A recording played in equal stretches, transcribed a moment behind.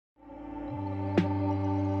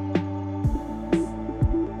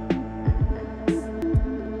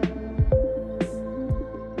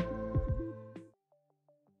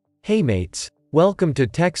Hey mates, welcome to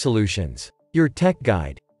Tech Solutions, your tech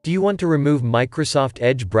guide. Do you want to remove Microsoft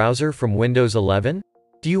Edge browser from Windows 11?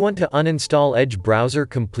 Do you want to uninstall Edge browser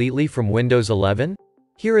completely from Windows 11?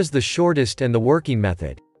 Here is the shortest and the working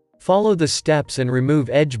method. Follow the steps and remove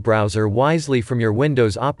Edge browser wisely from your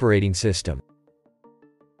Windows operating system.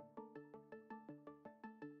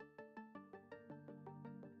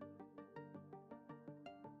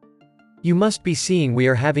 You must be seeing we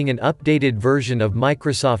are having an updated version of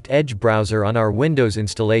Microsoft Edge browser on our Windows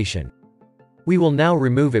installation. We will now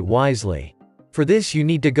remove it wisely. For this you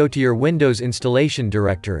need to go to your Windows installation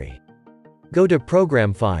directory. Go to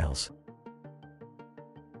Program Files.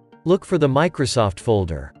 Look for the Microsoft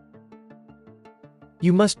folder.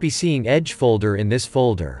 You must be seeing Edge folder in this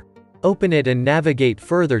folder. Open it and navigate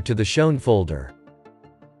further to the shown folder.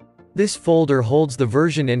 This folder holds the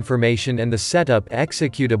version information and the setup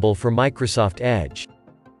executable for Microsoft Edge.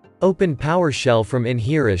 Open PowerShell from in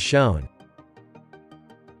here as shown.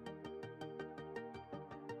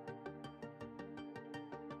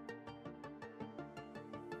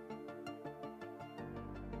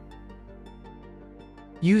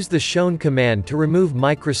 Use the shown command to remove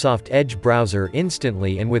Microsoft Edge browser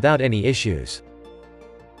instantly and without any issues.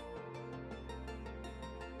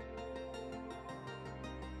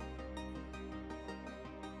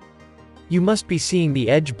 You must be seeing the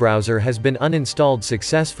Edge browser has been uninstalled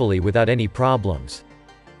successfully without any problems.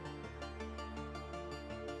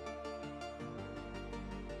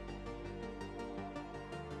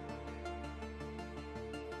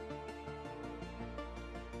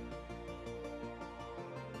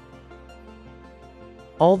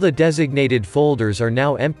 All the designated folders are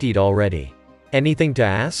now emptied already. Anything to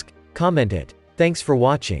ask? Comment it. Thanks for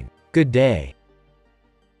watching. Good day.